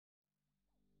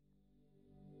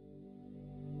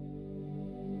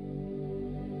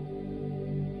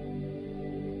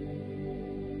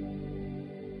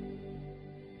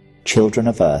Children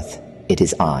of Earth, it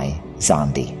is I,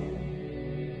 Xandi.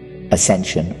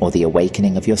 Ascension, or the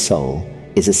awakening of your soul,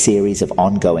 is a series of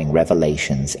ongoing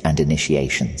revelations and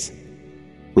initiations.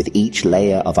 With each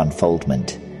layer of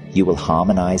unfoldment, you will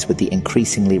harmonize with the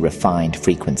increasingly refined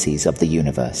frequencies of the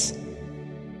universe.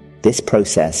 This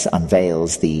process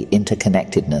unveils the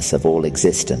interconnectedness of all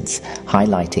existence,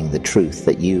 highlighting the truth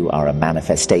that you are a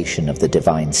manifestation of the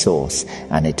divine source,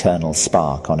 an eternal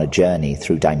spark on a journey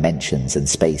through dimensions and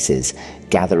spaces,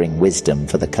 gathering wisdom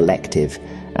for the collective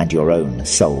and your own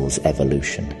soul's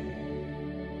evolution.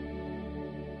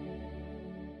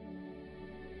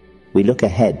 We look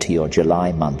ahead to your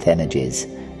July month energies,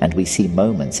 and we see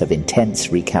moments of intense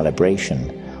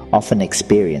recalibration, often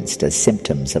experienced as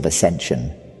symptoms of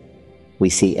ascension. We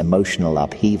see emotional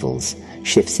upheavals,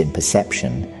 shifts in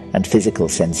perception, and physical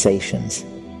sensations,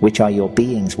 which are your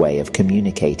being's way of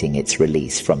communicating its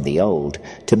release from the old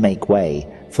to make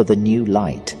way for the new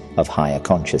light of higher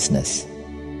consciousness.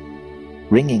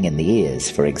 Ringing in the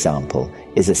ears, for example,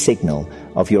 is a signal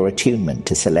of your attunement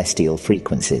to celestial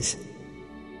frequencies.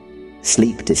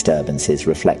 Sleep disturbances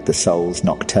reflect the soul's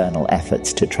nocturnal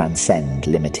efforts to transcend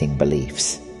limiting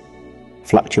beliefs.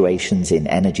 Fluctuations in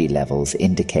energy levels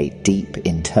indicate deep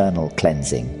internal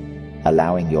cleansing,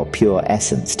 allowing your pure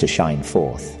essence to shine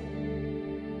forth.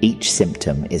 Each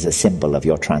symptom is a symbol of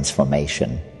your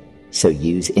transformation, so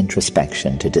use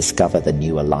introspection to discover the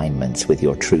new alignments with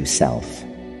your true self.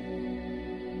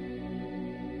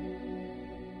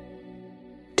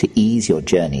 To ease your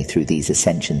journey through these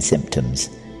ascension symptoms,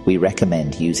 we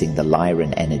recommend using the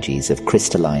Lyran energies of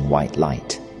crystalline white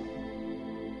light.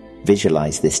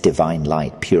 Visualize this divine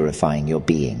light purifying your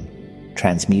being,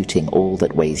 transmuting all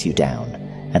that weighs you down,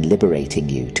 and liberating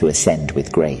you to ascend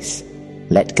with grace.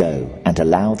 Let go and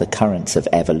allow the currents of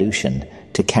evolution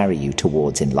to carry you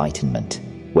towards enlightenment,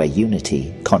 where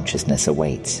unity consciousness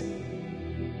awaits.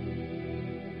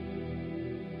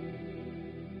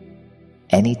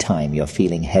 Anytime you're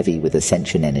feeling heavy with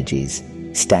ascension energies,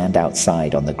 stand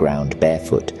outside on the ground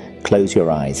barefoot, close your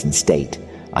eyes and state,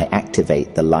 I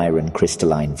activate the Lyran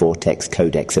Crystalline Vortex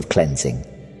Codex of Cleansing,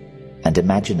 and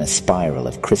imagine a spiral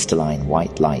of crystalline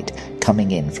white light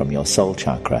coming in from your soul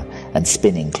chakra and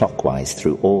spinning clockwise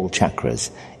through all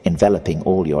chakras, enveloping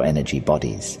all your energy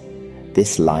bodies.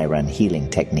 This Lyran healing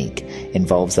technique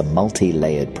involves a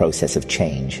multi-layered process of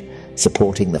change,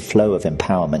 supporting the flow of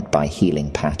empowerment by healing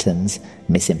patterns,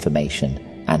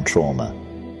 misinformation, and trauma.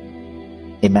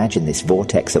 Imagine this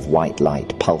vortex of white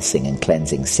light pulsing and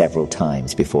cleansing several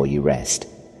times before you rest.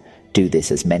 Do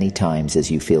this as many times as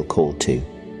you feel called to.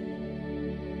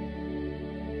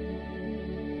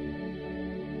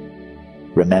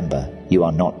 Remember, you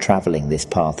are not traveling this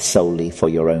path solely for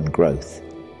your own growth.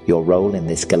 Your role in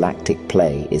this galactic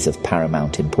play is of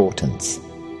paramount importance,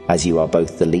 as you are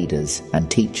both the leaders and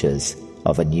teachers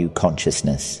of a new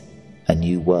consciousness, a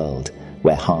new world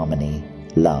where harmony,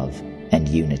 love, and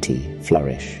unity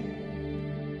flourish.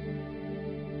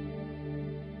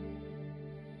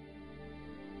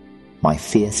 My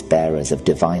fierce bearers of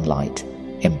divine light,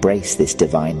 embrace this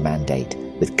divine mandate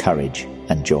with courage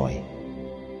and joy.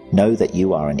 Know that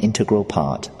you are an integral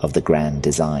part of the grand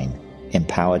design,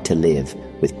 empowered to live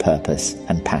with purpose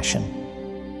and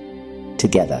passion.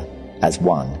 Together, as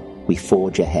one, we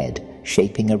forge ahead,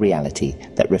 shaping a reality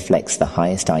that reflects the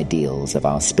highest ideals of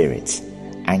our spirits,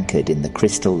 anchored in the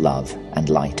crystal love and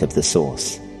light of the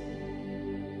Source.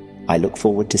 I look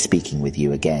forward to speaking with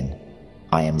you again.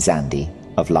 I am Xandi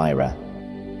of Lyra,